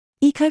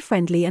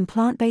Eco-friendly and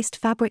plant-based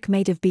fabric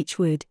made of beech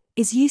wood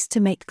is used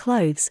to make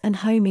clothes and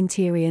home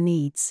interior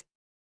needs.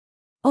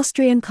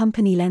 Austrian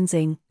company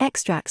Lenzing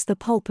extracts the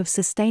pulp of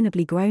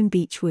sustainably grown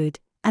beech wood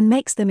and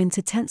makes them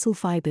into Tencel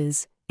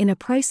fibers, in a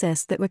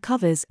process that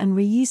recovers and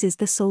reuses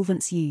the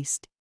solvents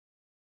used.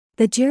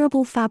 The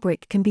durable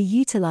fabric can be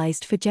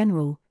utilized for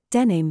general,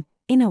 denim,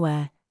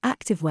 innerwear,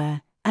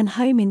 activewear, and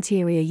home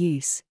interior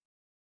use.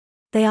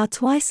 They are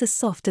twice as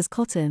soft as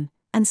cotton,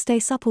 and stay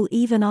supple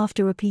even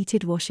after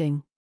repeated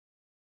washing.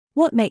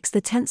 What makes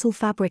the Tencel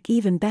fabric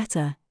even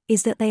better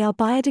is that they are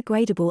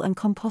biodegradable and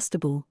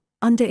compostable,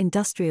 under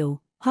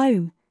industrial,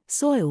 home,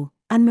 soil,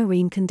 and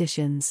marine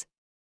conditions.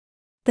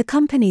 The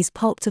company's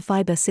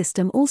pulp-to-fiber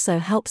system also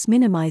helps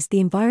minimize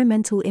the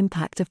environmental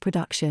impact of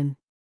production.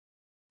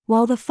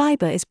 While the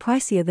fiber is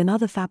pricier than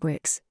other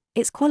fabrics,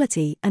 its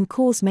quality and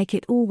cause make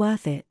it all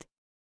worth it.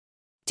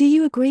 Do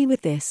you agree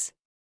with this?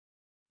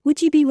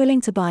 Would you be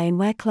willing to buy and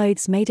wear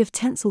clothes made of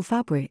Tencel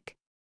fabric?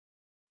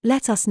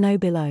 Let us know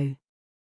below.